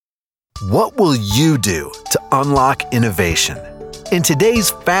What will you do to unlock innovation? In today's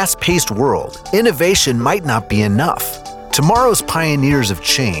fast-paced world, innovation might not be enough. Tomorrow's pioneers of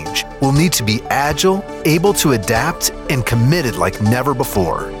change will need to be agile, able to adapt, and committed like never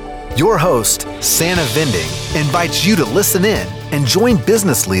before. Your host, Sanna Vinding, invites you to listen in and join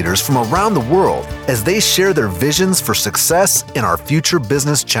business leaders from around the world as they share their visions for success in our future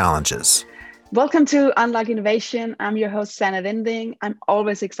business challenges. Welcome to Unlock Innovation. I'm your host, Sanna Vinding. I'm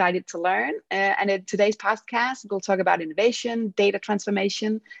always excited to learn. And in today's podcast, we'll talk about innovation, data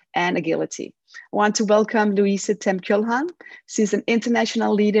transformation, and agility. I want to welcome Louise Temkjolhan. She's an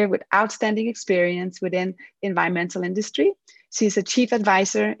international leader with outstanding experience within environmental industry. She's a chief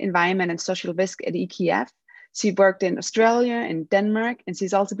advisor, environment and social risk at EKF. She worked in Australia and Denmark, and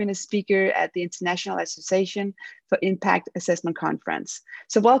she's also been a speaker at the International Association for Impact Assessment Conference.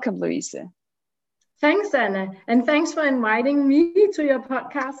 So welcome, Louise. Thanks, Anna, and thanks for inviting me to your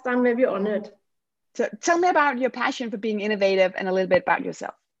podcast. I'm very honored. So tell me about your passion for being innovative and a little bit about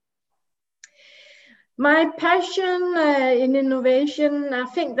yourself. My passion in innovation, I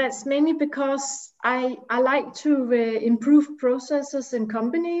think that's mainly because I like to improve processes in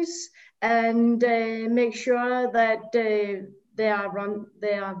companies and make sure that they are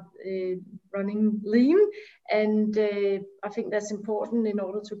running lean, and I think that's important in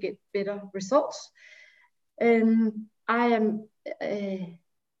order to get better results. I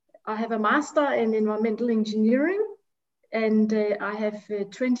have a master in environmental engineering, and I have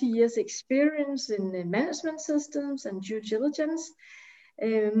 20 years experience in management systems and due diligence.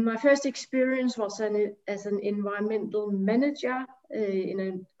 My first experience was as an environmental manager in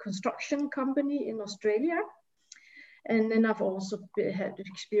a construction company in Australia. And then I've also had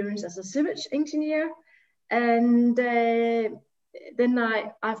experience as a civil engineer. And then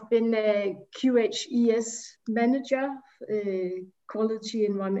I've been a QHES manager, quality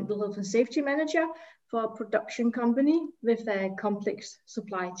environmental health and safety manager for a production company with a complex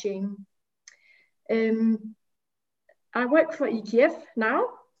supply chain. I work for EKF now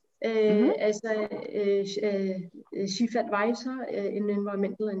as a chief advisor in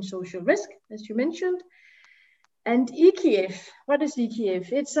environmental and social risk, as you mentioned. And EKF, what is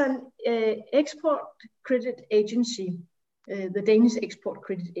EKF? It's an export credit agency, the Danish Export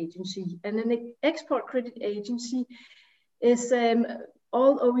Credit Agency. And an export credit agency is,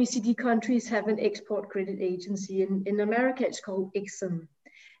 all OECD countries have an export credit agency. In America, it's called EXIM.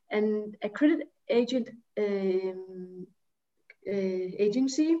 And a credit agent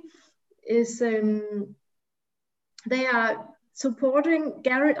agency is, they are supporting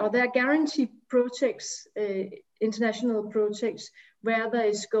they're guarantee projects, international projects, where there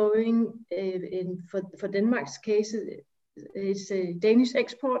is going, for Denmark's case, it's a Danish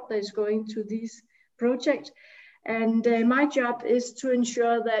export that is going to these projects. And my job is to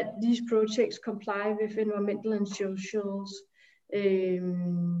ensure that these projects comply with environmental and social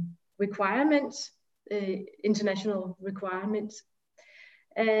requirements, international requirements.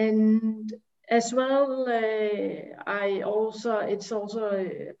 And as well, it's also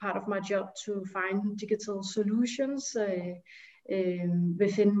a part of my job to find digital solutions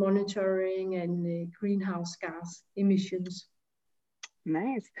within monitoring and greenhouse gas emissions.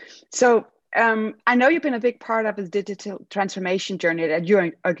 Nice. So I know you've been a big part of the digital transformation journey at your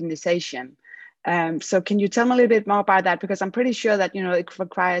organization. So can you tell me a little bit more about that? Because I'm pretty sure that, it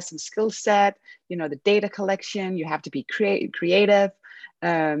requires some skill set, the data collection, you have to be creative.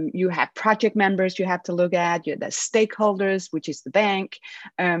 You have project members you have to look at, the stakeholders, which is the bank.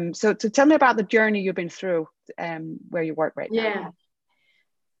 So tell me about the journey you've been through where you work right now.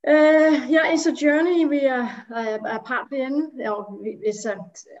 It's a journey we are partly in. It's an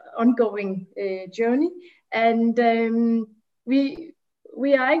ongoing journey. And we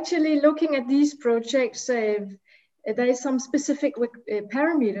are actually looking at these projects. There is some specific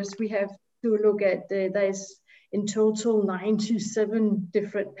parameters we have to look at. There is in total 97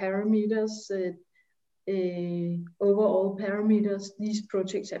 different parameters, overall parameters these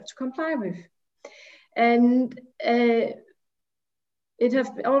projects have to comply with. And it has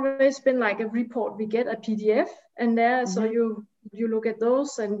always been like a report we get, a PDF, and there, so you look at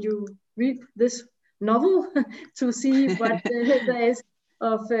those and you read this novel to see what there is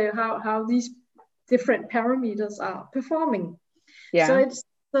of how these different parameters are performing. Yeah.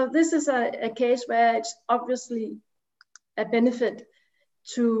 So this is a case where it's obviously a benefit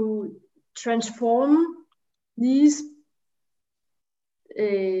to transform these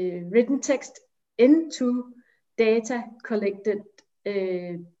written text into data collected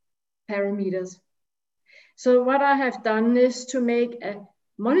parameters. So what I have done is to make a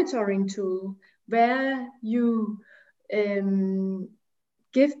monitoring tool where you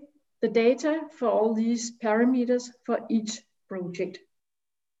give the data for all these parameters for each project.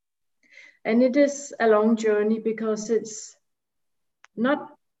 And it is a long journey because it's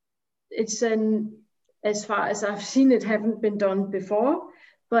as far as I've seen it, haven't been done before,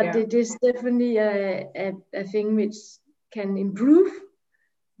 but it is definitely a thing which can improve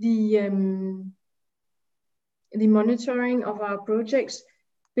the monitoring of our projects,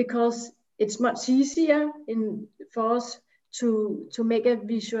 because it's much easier for us to make a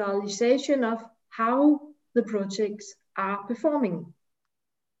visualization of how the projects are performing,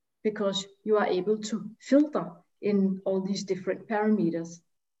 because you are able to filter in all these different parameters,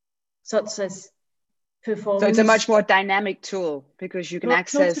 such as performance. So it's a much more dynamic tool, because you can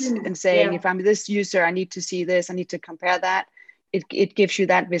access and saying, if I'm this user, I need to see this, I need to compare that. It gives you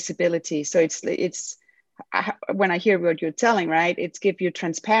that visibility. So it's when I hear what you're telling, right, it's give you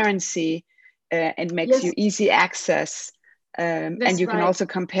transparency and makes you easy access. And you can also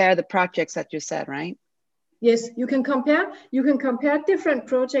compare the projects that you said, right? Yes, you can compare different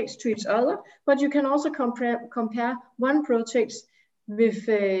projects to each other, but you can also compare one project with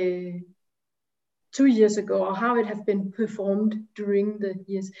 2 years ago, or how it have been performed during the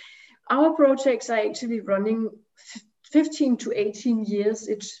years. Our projects are actually running 15 to 18 years.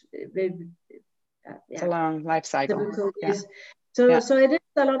 It's a long life cycle. So it is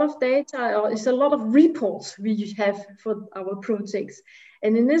a lot of data, or it's a lot of reports we have for our projects.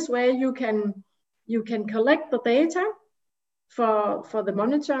 And in this way, you can collect the data for the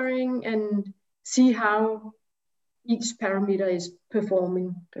monitoring and see how each parameter is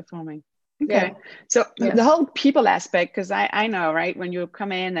performing. Okay. So the whole people aspect, because I know, right, when you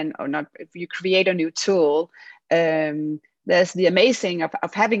come in if you create a new tool, there's the amazing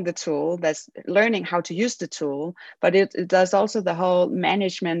of having the tool, there's learning how to use the tool, but it does also the whole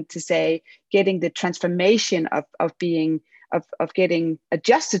management, to say, getting the transformation of getting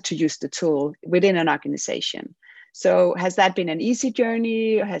adjusted to use the tool within an organization. So has that been an easy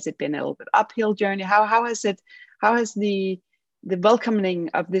journey, or has it been a little bit uphill journey? How has the welcoming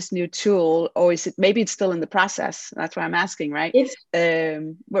of this new tool, or is it, maybe it's still in the process? That's why I'm asking, right?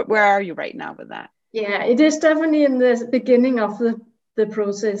 Where are you right now with that? Yeah, it is definitely in the beginning of the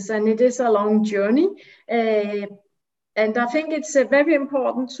process, and it is a long journey. And I think it's very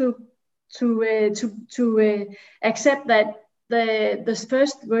important to accept that the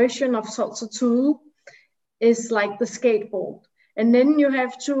first version of such a tool is like the skateboard, and then you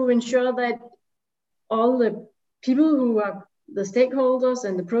have to ensure that all the people who are the stakeholders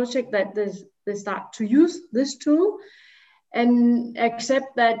and the project, that they start to use this tool, and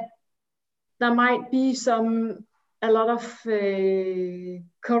accept that there might be a lot of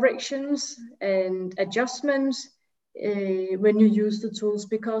corrections and adjustments when you use the tools,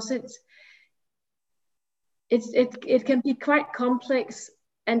 because it can be quite complex.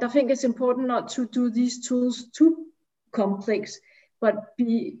 And I think it's important not to do these tools too complex, but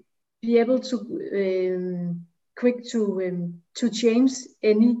be able to quick to change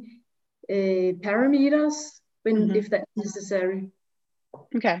any parameters if that's necessary.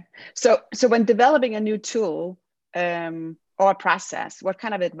 Okay, so when developing a new tool or a process, what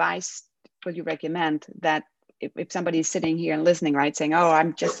kind of advice would you recommend, that if somebody's sitting here and listening, right, saying, "Oh,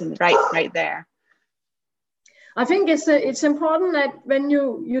 I'm just in right there"? I think it's important that when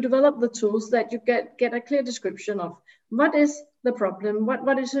you develop the tools, that you get a clear description of what is the problem,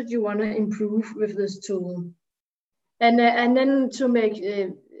 what is it you want to improve with this tool, and then to make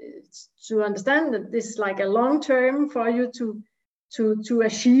to understand that this is like a long term for you to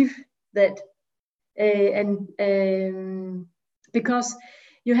achieve that, and because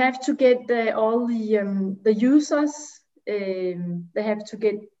you have to get all the users, they have to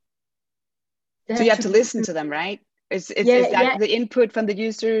get. So you have to listen to them, right? Is that the input from the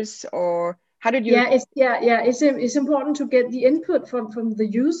users, or how did you? It's important to get the input from the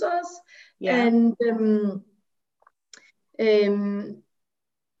users, and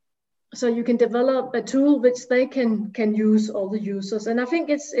so you can develop a tool which they can use, all the users. And I think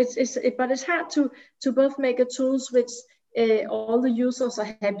but it's hard to both make a tools which all the users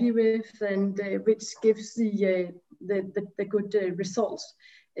are happy with, and which gives the good results.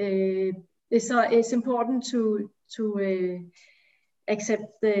 It's important to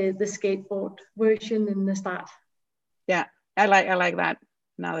accept the skateboard version in the start. Yeah, I like that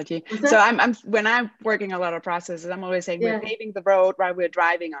analogy. So I'm when I'm working a lot of processes, I'm always saying we're paving the road while we're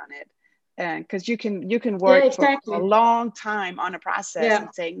driving on it, and because you can work for a long time on a process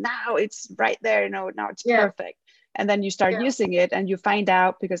and saying, now it's right there, now it's perfect, and then you start using it and you find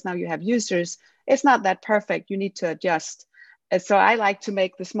out, because now you have users, it's not that perfect, you need to adjust. And so I like to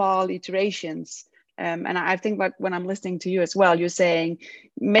make the small iterations, And I think when I'm listening to you as well, you're saying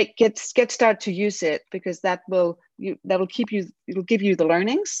get start to use it, because it'll give you the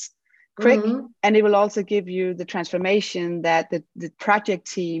learnings quick, and it will also give you the transformation that the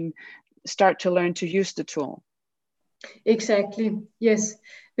project team start to learn to use the tool. Exactly. Yes,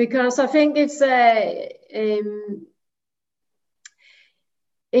 because I think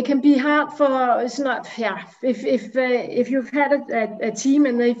it can be hard for, it's not, yeah, if you've had a team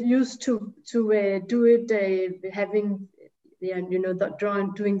and they've used to do it, having, yeah, you know,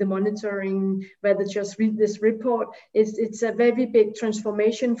 doing the monitoring, where they just read this report, it's a very big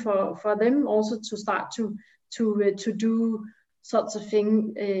transformation for them also to start to do such a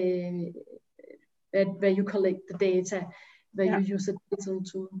thing, where you collect the data, where you use a digital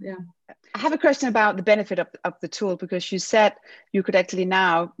tool. Yeah. I have a question about the benefit of the tool, because you said you could actually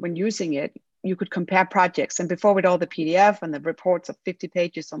now, when using it, you could compare projects. And before, with all the PDF and the reports of 50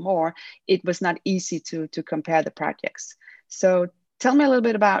 pages or more, it was not easy to compare the projects. So tell me a little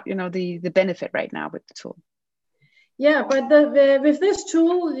bit about, you know, the benefit right now with the tool. Yeah, but with this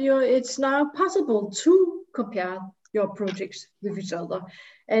tool, it's now possible to compare your projects with each other.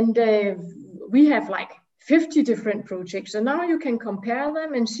 And we have like 50 different projects, and now you can compare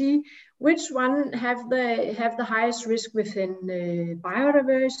them and see which one have the highest risk within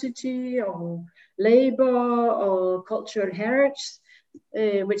biodiversity or labor or cultural heritage,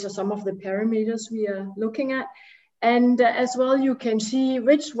 which are some of the parameters we are looking at. And as well, you can see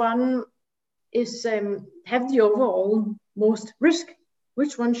which one is have the overall most risk,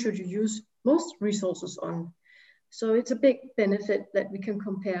 which one should you use most resources on. So it's a big benefit that we can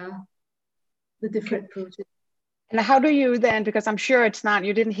compare the different projects. And how do you then, because I'm sure it's not,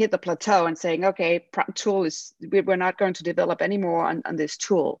 you didn't hit the plateau and saying, okay, tool is, we're not going to develop anymore on this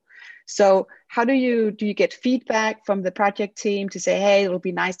tool. So how do you get feedback from the project team to say, hey, it'll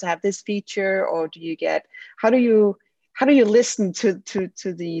be nice to have this feature? Or how do you listen to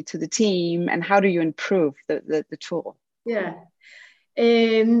the team, and how do you improve the tool? Yeah,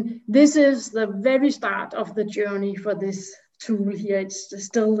 this is the very start of the journey for this tool here. It's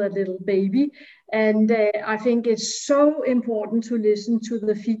still a little baby, and I think it's so important to listen to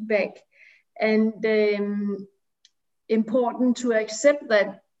the feedback, and important to accept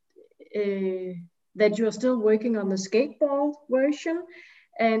that you're still working on the skateboard version,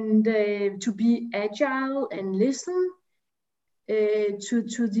 and to be agile and listen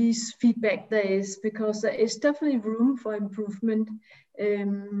to these feedback there is, because there is definitely room for improvement.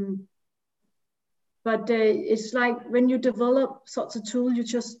 But it's like when you develop such a tool,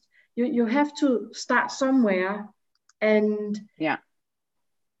 you have to start somewhere, and yeah,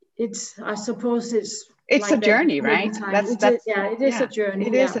 I suppose it's like a journey, right? It is a journey.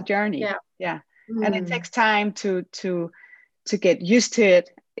 It is a journey. Yeah. And it takes time to get used to it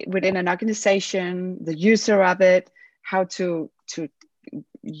within an organization, the user of it, how to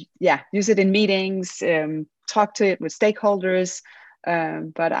use it in meetings, talk to it with stakeholders.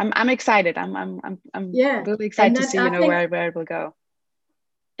 But I'm excited. I'm really excited to see where it will go.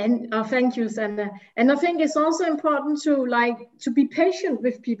 And thank you, Sanna. And I think it's also important to be patient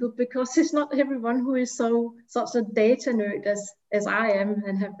with people, because it's not everyone who is such a data nerd as I am,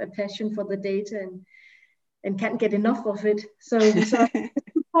 and have a passion for the data and can't get enough of it. So it's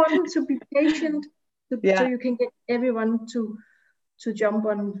important to be patient, so you can get everyone to jump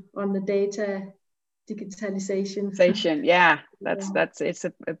on the data digitalization. Yeah, it's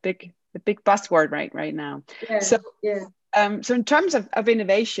a big buzzword right now. Yeah. So in terms of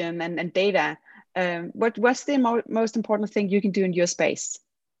innovation and data, what's the most important thing you can do in your space?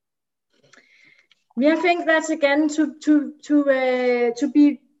 I think that's again to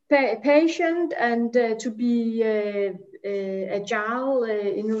be patient, and to be agile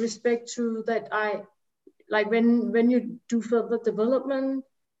in respect to that. I like when you do further development,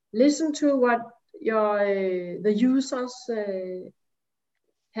 listen to what the users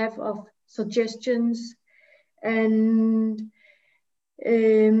have of suggestions, and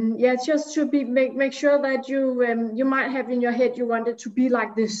just to make sure that you might have in your head you want it to be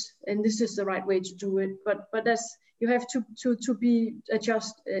like this, and this is the right way to do it, but that's, you have to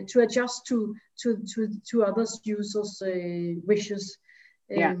adjust to others users wishes.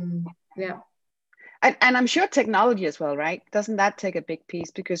 And I'm sure technology as well, right? Doesn't that take a big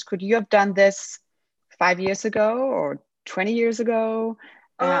piece? Because could you have done this 5 years ago or 20 years ago?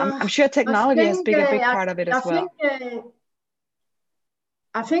 I'm sure technology has been a big part of it as well.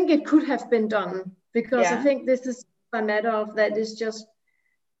 I think it could have been done, because I think this is a matter of that is just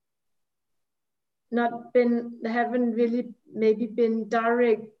haven't really maybe been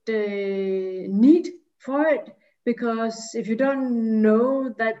direct need for it, because if you don't know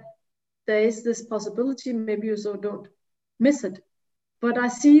that there is this possibility, maybe you so don't miss it. But I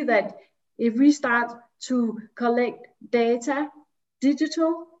see that if we start to collect data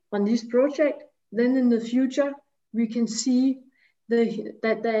digital on this project, then in the future we can see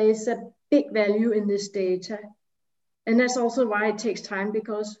that there is a big value in this data. And that's also why it takes time,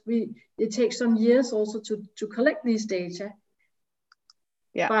 because it takes some years also to collect these data.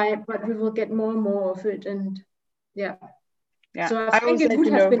 Yeah. But we will get more and more of it, and yeah. So I think it would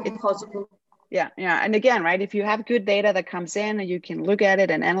have been possible. Yeah. And again, right, if you have good data that comes in and you can look at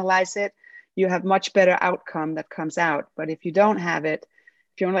it and analyze it, you have much better outcome that comes out. But if you don't have it,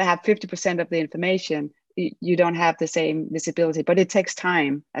 if you only have 50% of the information, you don't have the same visibility. But it takes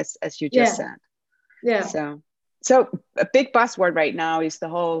time, as you just said. Yeah. So a big buzzword right now is the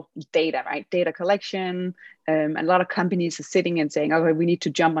whole data, right? Data collection. And a lot of companies are sitting and saying, okay, we need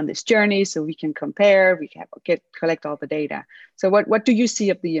to jump on this journey so we can compare, we can collect all the data. So what do you see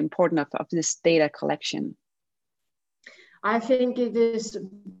of the importance of this data collection? I think it is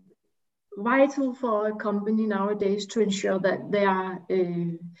vital for a company nowadays to ensure that they are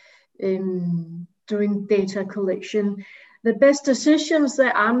doing data collection. The best decisions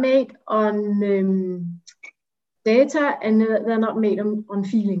that are made on data, and they're not made on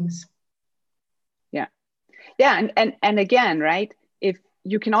feelings. And again, right, if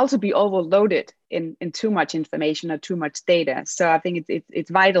you can also be overloaded in too much information or too much data. So I think it's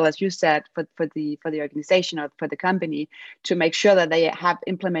vital, as you said, for the organization or for the company, to make sure that they have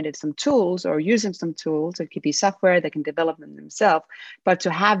implemented some tools or using some tools. It could be software, they can develop them themselves, but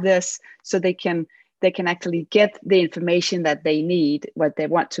to have this so they can actually get the information that they need, what they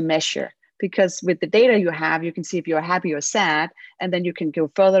want to measure. Because with the data you have, you can see if you're happy or sad, and then you can go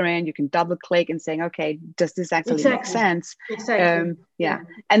further in, you can double click and saying, okay, does this actually make sense? Exactly.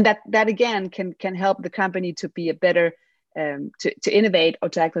 And that again can help the company to be a better, to innovate, or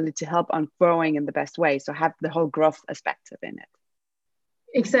to actually to help on growing in the best way. So have the whole growth aspect in it.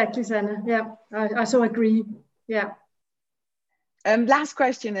 Exactly, Sanne. Yeah, I so agree. Yeah. Last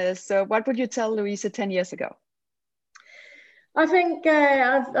question is, so what would you tell Louise 10 years ago? I think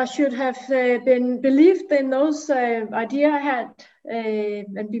I should have believed in those ideas I had,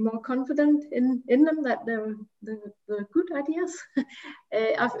 and be more confident in them, that they're good ideas.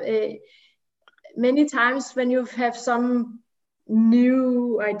 Many times when you have some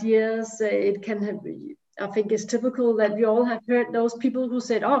new ideas, it can have, I think it's typical that we all have heard those people who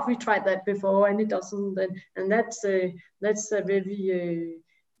said, oh, we tried that before and it doesn't, and that's a very,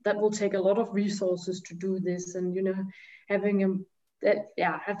 that will take a lot of resources to do this, and having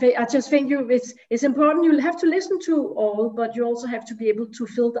I just think it's important. You'll have to listen to all, but you also have to be able to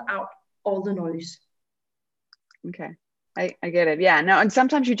filter out all the noise. Okay, I get it. Yeah, no, and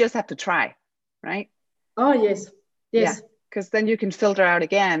sometimes you just have to try, right? Oh yes. Yeah, because then you can filter out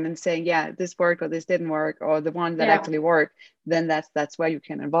again and saying, yeah, this worked or this didn't work, or the one that actually worked. Then that's where you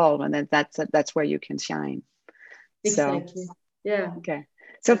can evolve, and then that's where you can shine. Exactly. So, yeah. Okay.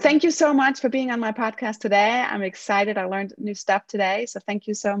 So thank you so much for being on my podcast today. I'm excited. I learned new stuff today. So thank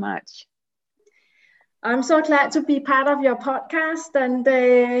you so much. I'm so glad to be part of your podcast. And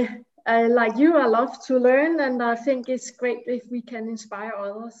like you, I love to learn. And I think it's great if we can inspire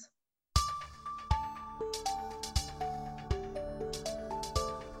others.